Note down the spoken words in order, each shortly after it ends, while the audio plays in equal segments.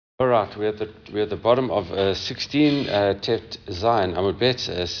All right, we're at the bottom of 16 Tet Zayin Amud Bet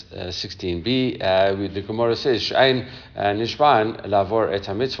 16b. The Gemara says She'ain Nishban Lavor Et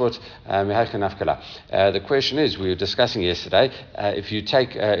HaMitzvot Mehalken Nafkala. The question is, we were discussing yesterday, if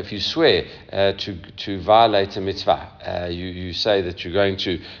you swear to violate a mitzvah, you say that you're going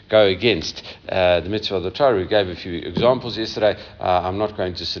to go against the mitzvah of the Torah. We gave a few examples yesterday. I'm not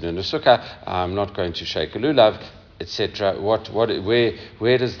going to sit in a sukkah. I'm not going to shake a lulav, etc.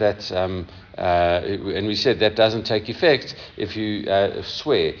 Where does that? And we said that doesn't take effect if you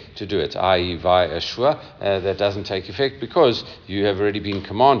swear to do it, i.e., via a shua. That doesn't take effect because you have already been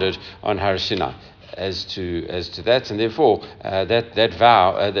commanded on Har Sinai as to that, and therefore that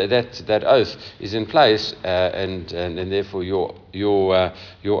vow, that oath is in place, and therefore your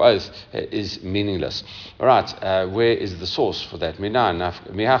oath is meaningless. All right, where is the source for that?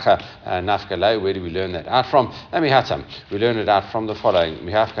 Mihacha nafkalei. Where do we learn that out from? Mihatam. We learn it out from the following.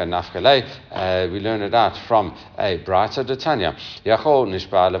 Mihafka nafkalei. We learn it out from a Braita de Tanya. Yachol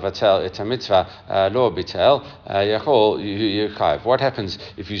nishba levatel et mitzvah lo bitel. Yachol yuchayev. What happens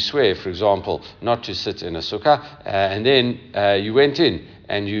if you swear, for example, not to sit in a sukkah, and then you went in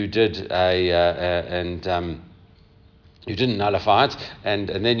and you did you didn't nullify it, and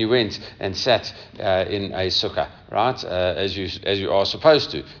then you went and sat in a sukkah, right? As you are supposed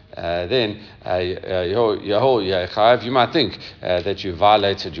to. Then you might think that you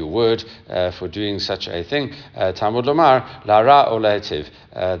violated your word for doing such a thing. Talmud Lomar Lara Olativ.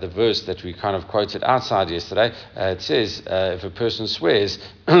 The verse that we kind of quoted outside yesterday, it says if a person swears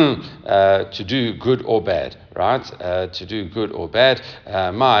to do good or bad, right? To do good or bad,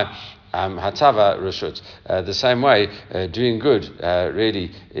 Hatava Rashut. The same way, doing good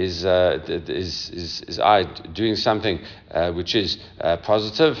really is I doing something which is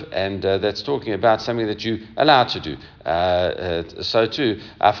positive, and that's talking about something that you're allowed to do. So too,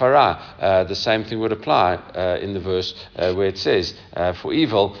 Afara, the same thing would apply in the verse where it says, for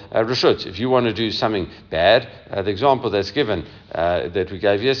evil, Rashut. If you want to do something bad, the example that's given that we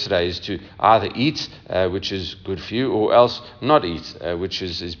gave yesterday is to either eat, which is good for you, or else not eat, which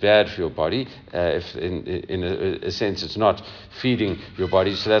is bad for your body. If in a sense it's not feeding your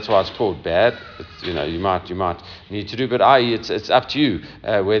body, so that's why it's called bad. You might need to do, but i.e. it's up to you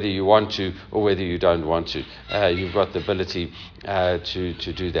whether you want to or whether you don't want to. You've got the ability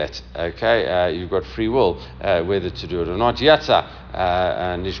to do that. Okay, you've got free will whether to do it or not. Yatsa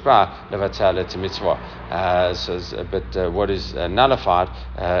nishba levatal et mitzvah. But what is nullified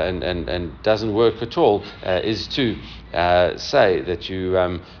and doesn't work at all is to say that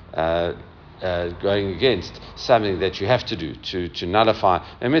you going against something that you have to do to nullify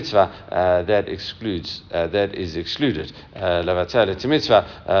a mitzvah that is excluded. Lavatel et mitzvah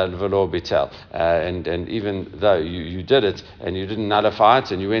v'lo bitel. And even though you did it and you didn't nullify it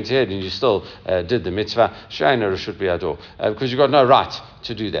and you went ahead and you still did the mitzvah, she'eina reshut biyado, because you've got no right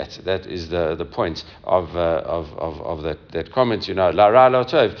to do that. That is the point of that comment. La ra lo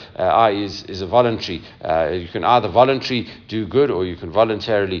tov is a voluntary. You can either voluntarily do good or you can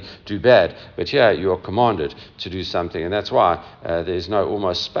voluntarily do bad. But here you are commanded to do something, and that's why there is no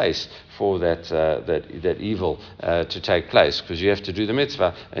almost space for that evil to take place, because you have to do the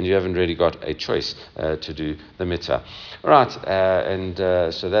mitzvah and you haven't really got a choice to do the mitzvah. All right, and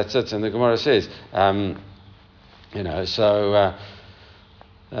so that's it. And the Gemara says,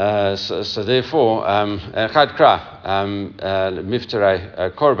 so therefore, chad kra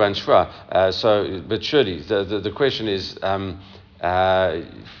miftarei korban shva. So, but surely the question is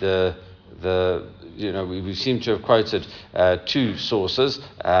we seem to have quoted two sources.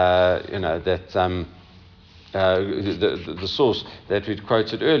 That. The source that we'd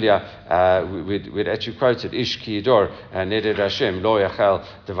quoted earlier, we'd actually quoted Ish ki yidor neded Hashem lo yachal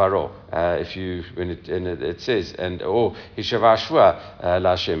devaro. It says, or hishavah shua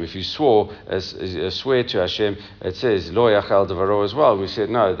laHashem. If you swear to Hashem, it says lo yachal devaro as well. We said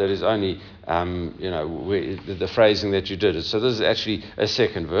no, that is only the phrasing that you did it. So this is actually a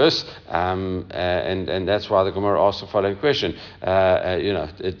second verse, and that's why the Gemara asked the following question. It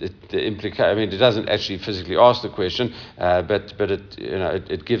doesn't actually physically ask the question, but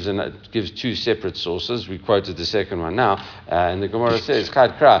it gives two separate sources. We quoted the second one now, and the Gemara says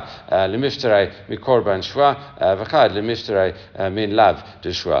chad kra lemiftarei mikorban shva v'chad lemiftarei min lav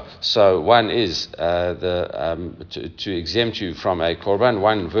deshva. So one is to exempt you from a korban.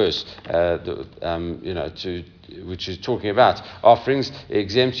 One verse. which is talking about offerings,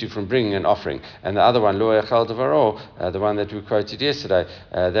 exempts you from bringing an offering. And the other one, lo echal devaro, the one that we quoted yesterday,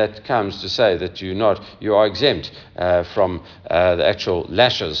 that comes to say that you are exempt from the actual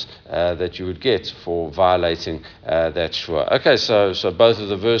lashes that you would get for violating that shua. Okay, so both of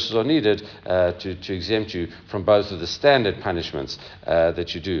the verses are needed to exempt you from both of the standard punishments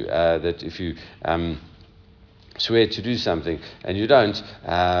that you do. That if you swear to do something and you don't,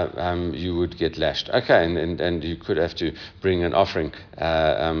 you would get lashed. Okay, and you could have to bring an offering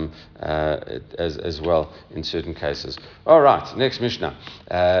as well in certain cases. All right, next Mishnah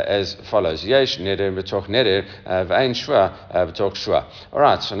as follows: Yesh neder b'toch neder v'ein shua b'toch shua. All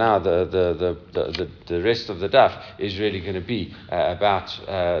right, so now the rest of the daf is really going to be about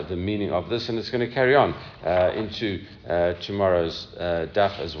the meaning of this, and it's going to carry on into tomorrow's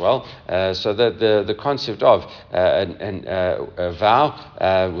daf as well. So that the concept of a vow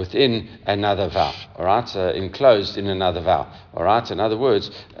within another vow, all right, enclosed in another vow, all right. In other words,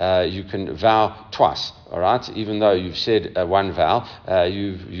 you can vow twice, all right. Even though you've said one vow,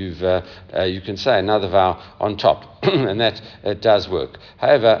 you can say another vow on top, and that it does work.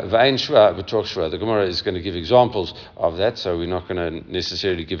 However, v'ein shua v'toch shua. The Gemara is going to give examples of that, so we're not going to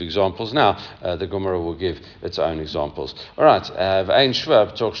necessarily give examples now. The Gemara will give its own examples. All right, v'ein shua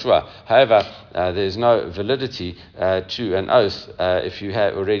v'toch shua. However, there's no validity to an oath if you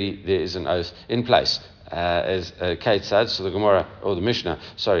have already there is an oath in place. As Kate said, so the Gemara or the Mishnah,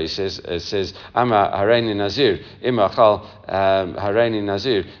 says Ama Hareini Nazir Imachal Hareini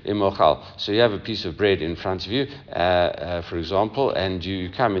Nazir Imochal. So you have a piece of bread in front of you, for example, and you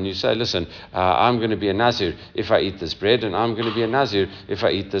come and you say, listen, I'm going to be a Nazir if I eat this bread, and I'm going to be a Nazir if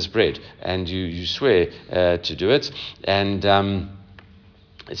I eat this bread, and you swear to do it, and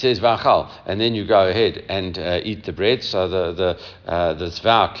it says v'achal, and then you go ahead and eat the bread. So this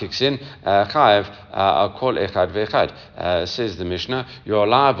vow kicks in. Chayav al kol echad ve'echad. Says the Mishnah, you are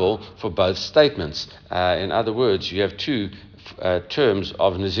liable for both statements. In other words, you have two terms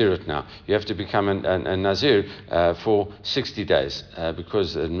of Nazirut now. You have to become a Nazir for 60 days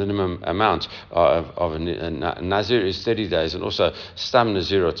because the minimum amount of a Nazir is 30 days, and also Stam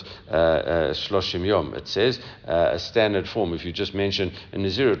Nazirut Shloshim Yom. It says a standard form. If you just mention a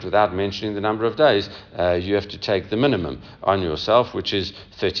Nazirut without mentioning the number of days, you have to take the minimum on yourself, which is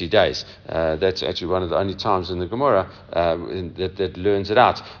 30 days. That's actually one of the only times in the Gemara that learns it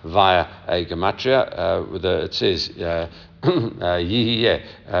out via a gematria. It says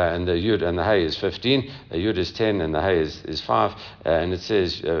and the Yud and the Hay is 15, the Yud is 10, and the Hay is 5, and it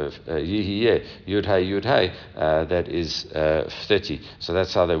says Yud Hay, that is 30. So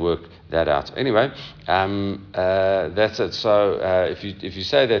that's how they work that out. Anyway, that's it. So if you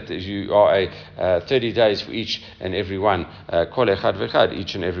say that you are a 30 days for each and every one, kol echad v'echad,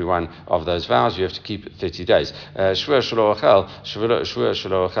 each and every one of those vows, you have to keep 30 days. Shvur shelo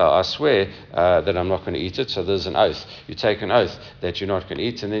ochel, I swear that I'm not going to eat it. So there's an oath. You take an oath that you're not going to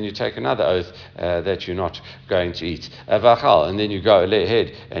eat, and then you take another oath that you're not going to eat. V'achal, and then you go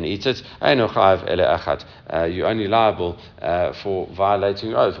ahead and eat it. Eino chayav ele achad. You're only liable for violating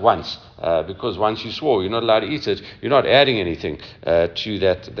your oath once. Because once you swore, you're not allowed to eat it. You're not adding anything to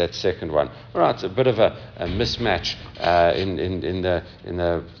that second one. All right, it's a bit of a mismatch in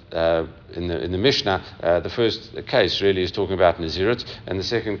the Mishnah. The first case really is talking about Nazirut, and the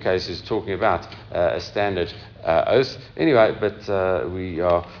second case is talking about a standard oath. Anyway, but we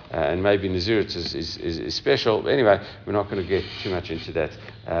are, and maybe Nazirut is special. But anyway, we're not going to get too much into that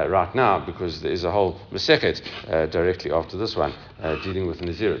right now, because there is a whole Masechet directly after this one dealing with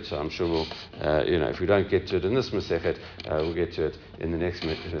Nazirut. So I'm sure we'll, if we don't get to it in this Masechet, we'll get to it in the next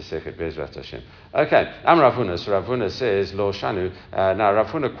Masechet, Bezrat Hashem. Okay, Am Rav Huna. So Rav Huna says, Lo Shanu. Now Rav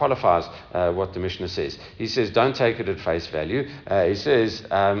Huna qualifies what the Mishnah says. He says, don't take it at face value. He says,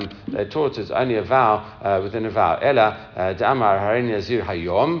 they taught it's only a vow within a vow. Ella, Da'amar Hareini Nazir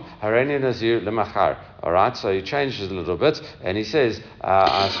Hayom, Hareini Nazir Lemachar. All right, so he changes a little bit, and he says,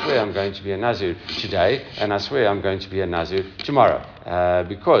 I swear I'm going to be a Nazir today, and I swear I'm going to be a Nazir tomorrow.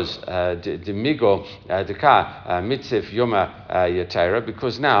 Because the migo deka mitzif yoma yatera,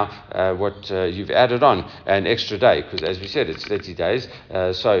 because now what you've added on an extra day, because as we said it's 30 days.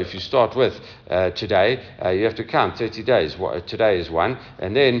 So if you start with today, you have to count 30 days. Today is one,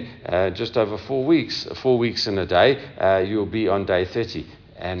 and then just over 4 weeks in a day, you'll be on day 30.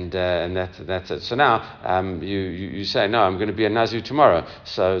 And that's it. So now you say, no, I'm going to be a Nazir tomorrow.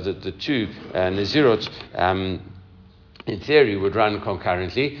 So the two Nazirot in theory would run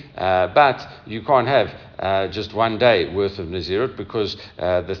concurrently, but you can't have just one day worth of Nazirut, because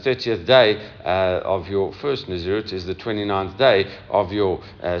the 30th day of your first Nazirut is the 29th day of your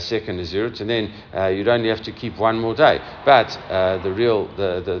second Nazirut, and then you'd only have to keep one more day. But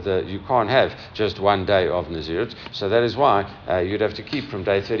you can't have just one day of Nazirut, so that is why you'd have to keep from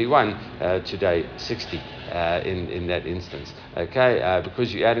day 31 to day 60 in that instance. Okay,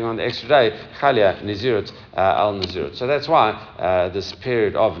 because you're adding on the extra day, Chalia Nazirut al Nazirut. So that's why this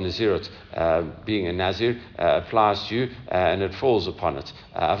period of Nazirut, being a Nazir, applies to you and it falls upon it.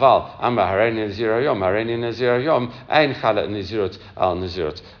 Aval Amba Hareni Nazir Yom Ein Chala Nazirut al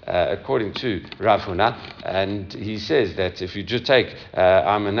Nazirut. According to Rav Huna, and he says that if you just take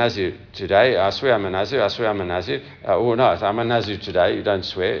I'm a Nazir today, I swear I'm a Nazir, or no, I'm a Nazir today, you don't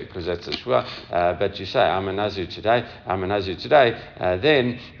swear because that's a shua, but you say I'm a Nazir today,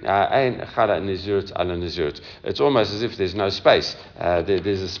 then Ein Chala Nazirut al Nazirut. It's almost as if there's no space.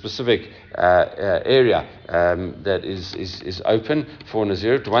 There's a specific area that is open for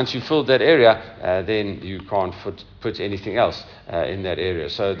Nazirut. Once you fill that area, then you can't put anything else in that area.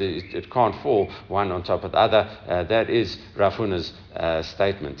 So it can't fall one on top of the other. That is Rav Huna's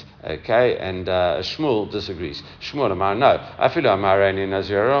statement. Okay, and Shmuel disagrees. Shmuel Amar, no. I feel I'm going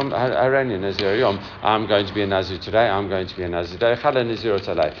to be a Nazir today. I'm going to be a Nazir today. Chala Nazirut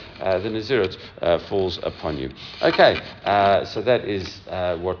alei. The Nazirut falls upon you. Okay, so that is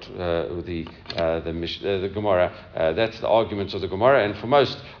what the Gemara. That's the argument of the Gemara, and for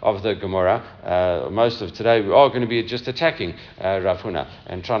most of the Gemara, most of today, we are going to be just attacking Rav Huna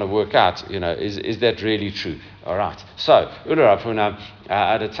and trying to work out, is that really true? All right. So, Ula Rav Huna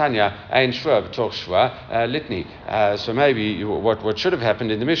Adatanya Ein Shua B'Toch Shua Litni. So maybe what should have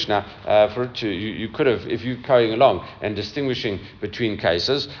happened in the Mishnah, you could have, if you're going along and distinguishing between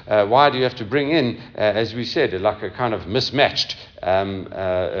cases, why do you have to bring in, as we said, like a kind of mismatched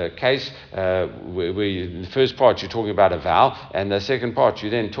case where in the first part you're talking about a vow, and the second part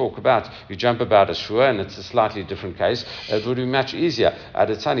you jump about a shua, and it's a slightly different case. It would be much easier.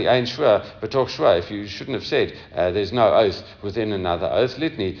 Adatani ein shua b'toch shua. If you shouldn't have said there's no oath within another oath,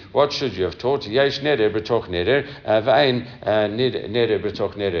 litni, what should you have taught? Yesh neder b'toch neder v'ain neder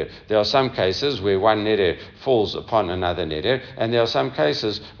b'toch neder. There are some cases where one neder falls upon another neder, and there are some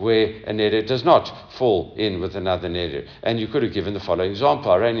cases where a neder does not fall in with another neder. And you could have given the following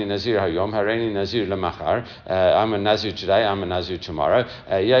example: Hareni Nazir hayom, Hareni Nazir lemachar. I'm a Nazir today, I'm a Nazir tomorrow.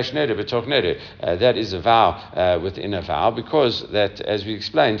 Yesh neder b'toch neder. That is a vow within a vow, because that, as we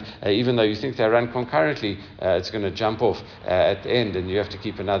explained, even though you think they run concurrently, it's going to jump off at the end, and you have to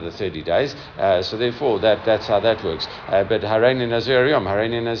keep another 30 days. So therefore, that's how that works. But Hareni Nazir hayom,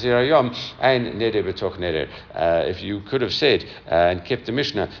 ein neder b'toch neder. If you could have said and kept the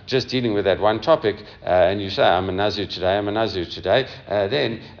Mishnah just dealing with that one topic, and you say I'm a Nazir today,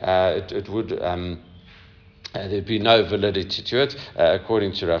 then it would there'd be no validity to it,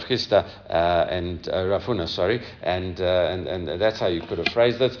 according to Rav Chisda and Rav Huna, and that's how you could have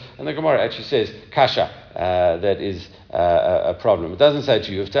phrased it. And the Gemara actually says kasha. That is a problem. It doesn't say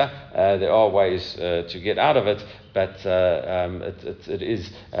to Yufta. There are ways to get out of it, but it is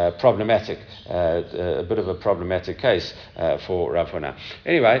problematic, a bit of a problematic case for Rav Huna.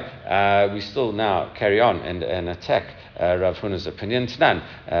 Anyway, we still now carry on and attack Rav Huna's opinion. Tnan,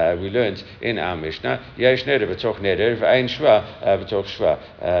 we learned in our Mishnah, Yesh neder b'toch neder v'ein shua b'toch shua.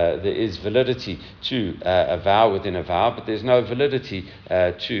 There is validity to a vow within a vow, but there's no validity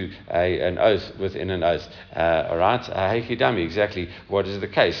to an oath within an oath. All right, Heikidami, exactly what is the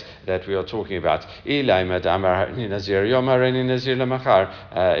case that we are talking about? If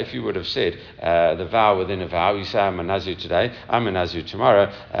you would have said the vow within a vow, you say I'm a Nazir today, I'm a Nazir tomorrow,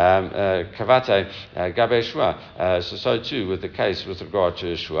 kavate gabe shua. So too with the case with regard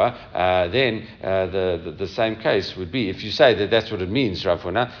to shua, then the same case would be, if you say that that's what it means, Rav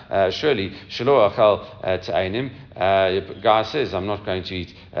Huna, surely shelo achal ta'ainim. Guy says, I'm not going to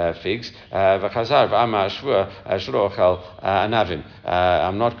eat figs. I'm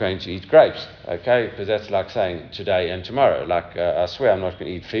not going to eat grapes. Okay, because that's like saying today and tomorrow. Like I swear I'm not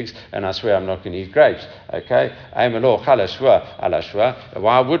going to eat figs, and I swear I'm not going to eat grapes. Okay,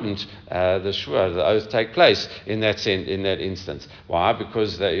 why wouldn't the oath take place in that instance? Why?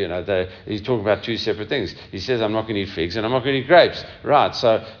 Because he's talking about two separate things. He says I'm not going to eat figs and I'm not going to eat grapes. Right?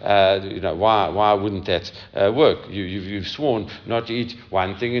 So why wouldn't that work? You've sworn not to eat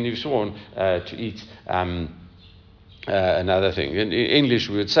one thing, and you've sworn to eat Another thing. In English,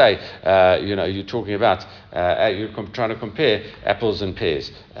 we would say, you're talking about, trying to compare apples and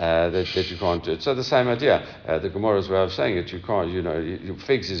pears, that you can't do it. So the same idea. The Gemara's way of saying it, you can't,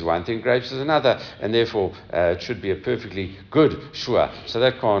 figs is one thing, grapes is another, and therefore it should be a perfectly good shua. So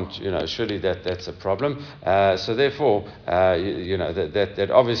that can't, surely that's a problem. So therefore, that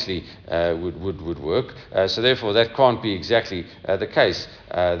obviously would work. So therefore, that can't be exactly the case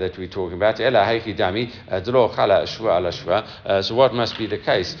that we're talking about. So what must be the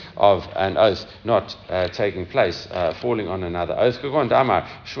case of an oath not taking place, falling on another oath? I'm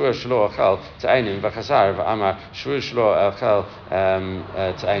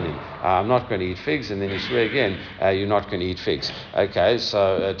not going to eat figs, and then you swear again, you're not going to eat figs. Okay,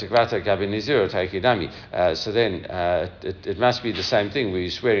 so so then it must be the same thing where you're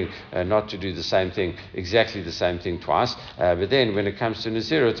swearing not to do the same thing, exactly the same thing twice. But then when it comes to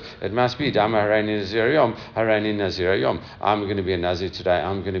Nazirut, it must be Dama Harani Nazir Yom, Harani Nazir Yom. I'm going to be a Nazir today,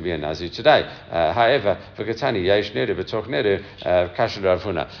 I'm going to be a Nazir today. However, for Katani, Yesh Neder, Betok Neder, Kashul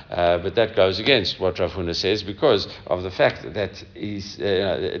Ravuna. But that goes against what Ravuna says because of the fact that he's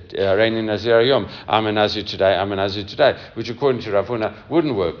Harani Nazir Yom, I'm a Nazir today, I'm a Nazir today, which according to Ravuna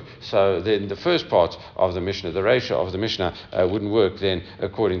wouldn't work. So then the first part of the Mishnah, the ratio of the Mishnah, wouldn't work then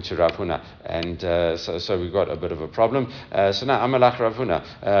according to Ravuna. And so we've got a bit of a problem. So now Amalach Ravuna,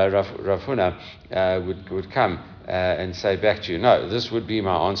 Ravuna would come and say back to you, no, this would be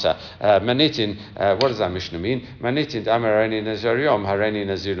my answer. Manitin, what does our Mishnah mean? Manitin Amarani Nazir Yom, Harani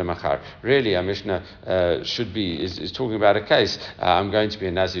Nazir Lamachar. Really, our Mishnah is talking about a case. I'm going to be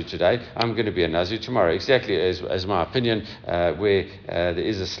a Nazir today, I'm going to be a Nazir tomorrow. Exactly as my opinion, where there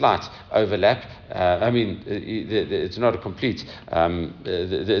is a slight overlap. It's not a complete,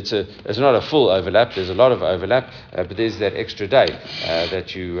 it's not a full overlap. There's a lot of overlap, but there's that extra day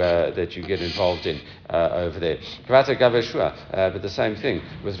that you get involved in over there. But the same thing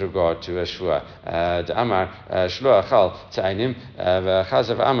with regard to a shua. The Amar shlo achal ta'ainim,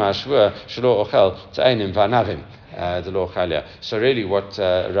 v'chazav Amar shua shlo achal ta'ainim v'anavim. So really what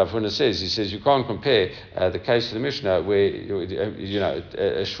Rav Huna says, he says you can't compare the case of the Mishnah where,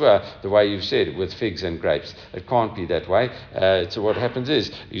 a shua, the way you've said, with figs and grapes. It can't be that way. So what happens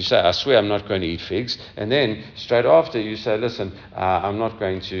is, you say, I swear I'm not going to eat figs, and then straight after you say, listen, I'm not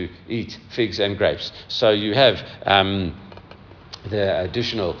going to eat figs and grapes. So you have the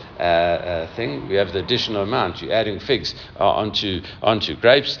additional thing. We have the additional amount. You're adding figs onto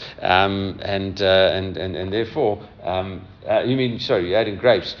grapes, and therefore. You're adding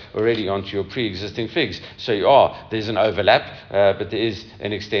grapes already onto your pre-existing figs. So there's an overlap, but there is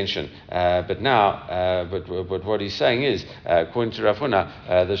an extension. But what he's saying is, according to Rav Huna,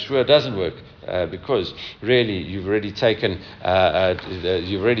 the shua doesn't work. Because really you've already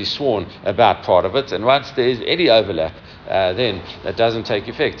you've already sworn about part of it, and once there is any overlap, then that doesn't take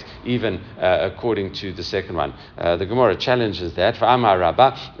effect, even according to the second one. The Gemara challenges that. For Amar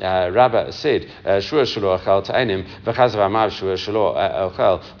Rabba, Rabba said, Shua shelo achal ta'anim, v'chazav amar shua shelo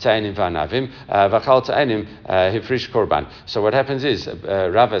achal ta'anim v'anavim, v'achal ta'anim hifrish korban. So what happens is,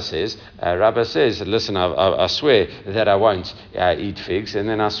 Rabba says, listen, I swear that I won't eat figs, and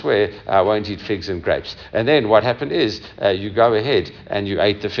then I swear I won't eat figs and grapes. And then what happened is, you go ahead and you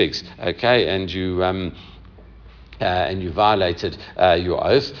ate the figs, okay, and you violated your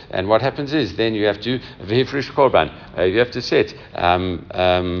oath. And what happens is, then you have to v'hifrish korban. You have to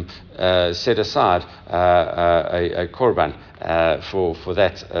set aside a korban for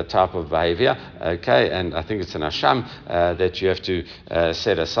that type of behavior. Okay, and I think it's an asham that you have to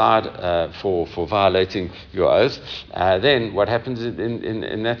set aside for violating your oath. Then what happens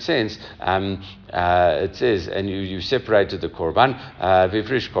in that sense? It says, and you separated the korban,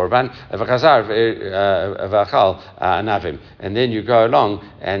 v'ifrish korban, v'chazar v'achal anavim, and then you go along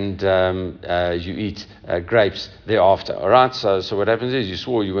and you eat grapes thereafter. All right. So what happens is, you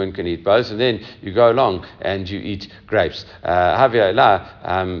swore you weren't going to eat both, and then you go along and you eat grapes.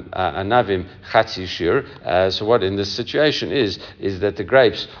 Anavim chatzi shir. So what in this situation is that the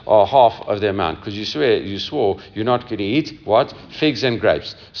grapes are half of the amount, because you swore you're not going to eat what? Figs and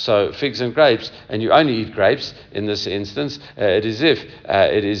grapes. So figs and grapes, and you only eat grapes in this instance, it is if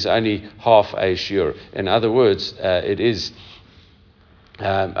it is only half a shiur. In other words, it is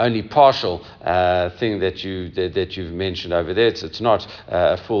only partial thing that you've mentioned over there. It's not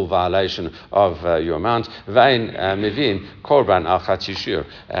a full violation of your amount. Vein mevin korban al chatzi shiur,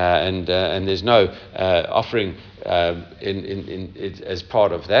 and there's no offering as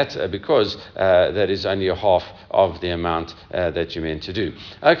part of that, because that is only a half of the amount that you're meant to do.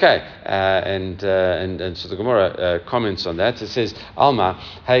 Okay, and so the Gemara comments on that. It says, Alma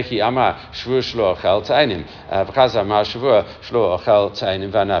heichi ama shvur shlo achel ta'anim v'chaza ma shvur shlo achel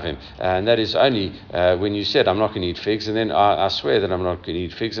ta'anim v'anavim. And that is only when you said, I'm not going to eat figs, and then I swear that I'm not going to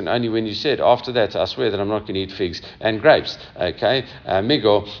eat figs, and only when you said after that, I swear that I'm not going to eat figs and grapes. Okay,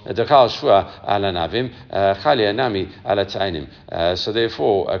 migo dechal shvur ala navim chalia nami ala ta'anim. So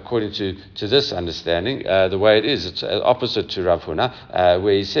therefore, according to this understanding, the way it is, it's opposite to Rav Huna,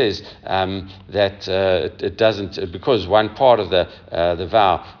 where he says that it doesn't, because one part of the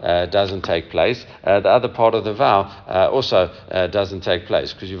vow doesn't take place, the other part of the vow also doesn't take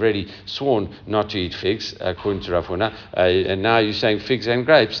place, because you've already sworn not to eat figs, according to Rav Huna, and now you're saying figs and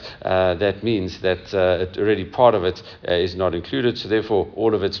grapes. That means that already part of it is not included, so therefore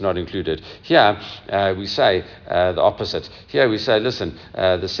all of it's not included. Here we say the opposite. Here we say, listen,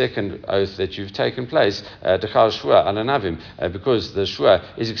 the second oath that you've taken place, dechal shvua ala navim, because the shvua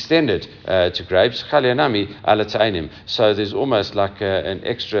is extended to grapes, chalianami ala ta'anim. So there's almost like an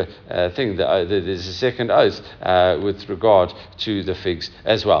extra thing. There's a second oath with regard to the figs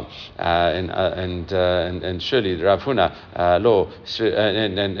as well. And surely Rav Huna law,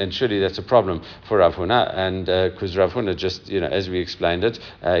 and surely that's a problem for Rav Huna, and because Rav Huna just, as we explained it,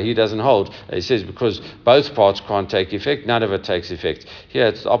 he doesn't hold. He says because both parts can't take effect, none of it takes effect. Here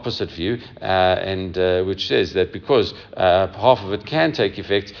it's the opposite view, and which says that because half of it can take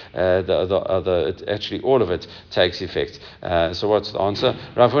effect, actually all of it takes effect. So what's the answer?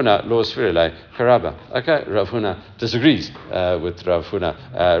 Rav Huna lo svirele karaba. Okay, Rav Huna disagrees with Rav Huna.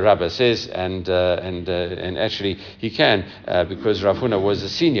 Rabba says, and actually he can, because Rav Huna was a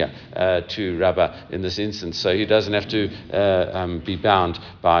senior to Rabba in this instance, so he doesn't have to be bound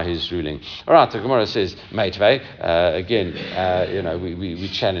by his ruling. All right, the Gemara says, Meitvei, again, we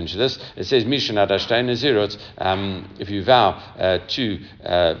challenge this. It says, Mishan adashtein nazirot, if you vow two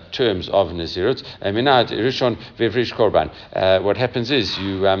terms of nazirot, minad rishon vevrish korban. What happens is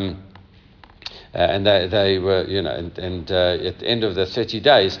you and they were, at the end of the 30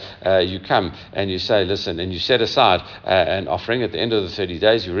 days, you come and you say, listen, and you set aside an offering. At the end of the 30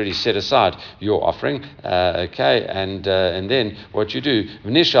 days, you already set aside your offering, okay, and then what you do,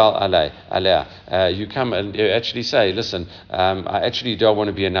 v'nishal aleh, you come and you actually say, listen, I actually don't want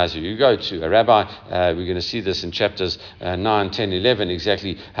to be a Nazir. You go to a rabbi. We're going to see this in chapters 9, 10, 11,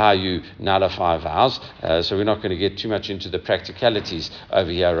 exactly how you nullify vows. So we're not going to get too much into the practicalities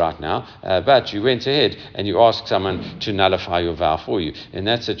over here right now, but you went ahead and you asked someone to nullify your vow for you. In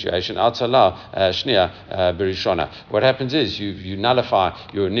that situation, Al-Talah Shnia Berishona. What happens is you nullify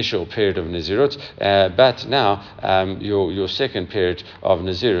your initial period of Nazirut, but now your second period of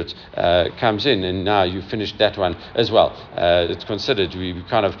Nazirut comes in, and now you finished that one as well. It's considered, we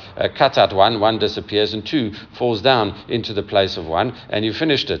kind of cut out one disappears, and two falls down into the place of one, and you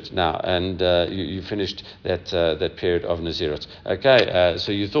finished it now, and you finished that period of Nazirut. Okay,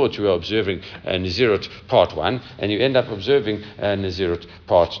 so you thought you were observing Nazirut part 1, and you end up observing Nazirut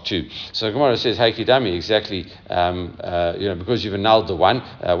part 2. So Gemara says, Haikidami, exactly, because you've annulled the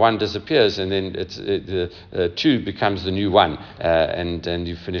one disappears, and then the 2 becomes the new 1, and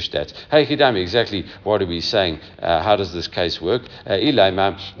you finish that. Haikidami, exactly what are we saying? How does this case work? If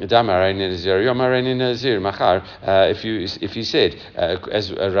you said,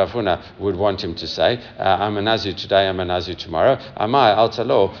 as Rav Huna would want him to say, I'm a Nazir today, I'm a Nazir tomorrow, Amai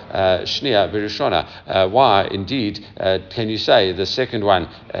altalo shnia birishona. Why, indeed, can you say the second one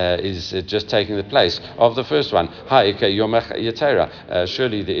is just taking the place of the first one?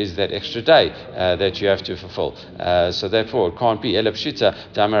 Surely there is that extra day that you have to fulfill. So therefore, it can't be elapshita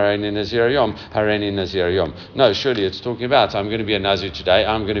damarani nazir yom harani nazir yom. No, surely it's talking about I'm going to be a Nazir today,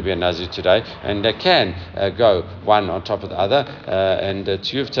 I'm going to be a Nazir today, and they can go one on top of the other. And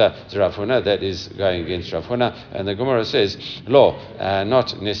tiyuvta Rav Huna, that is going against Rav Huna, and the Gemara says, lo,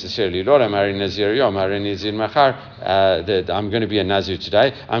 not necessarily lo harani nazir yom harani nazir machar, that I'm going to be a Nazir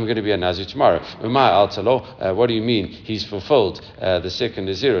today, I'm going to be a Nazir tomorrow. Umay altalo, what do you mean he's fulfilled? The second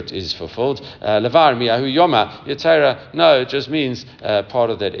Nazirut is fulfilled. Levar miyahu yoma yetera. No, it just means part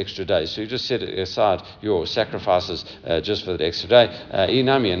of that extra day. So you just set aside your sacrifices just for that extra day.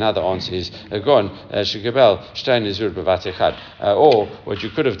 Inami, another answer is gon shigabel shtein nazirut bevat echad. Or what you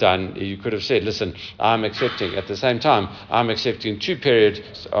could have done, you could have said, listen, I'm accepting at the same time, I'm accepting 2 periods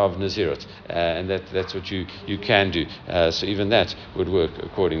of Nazirut, and that's what you can do. So even that would work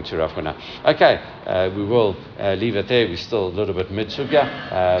according to Rav Huna. Okay, we will leave it there. We're still a little bit mid-sugya,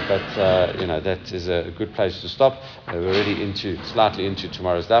 but that is a good place to stop. We're already slightly into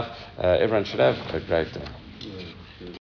tomorrow's daf. Everyone should have a great day.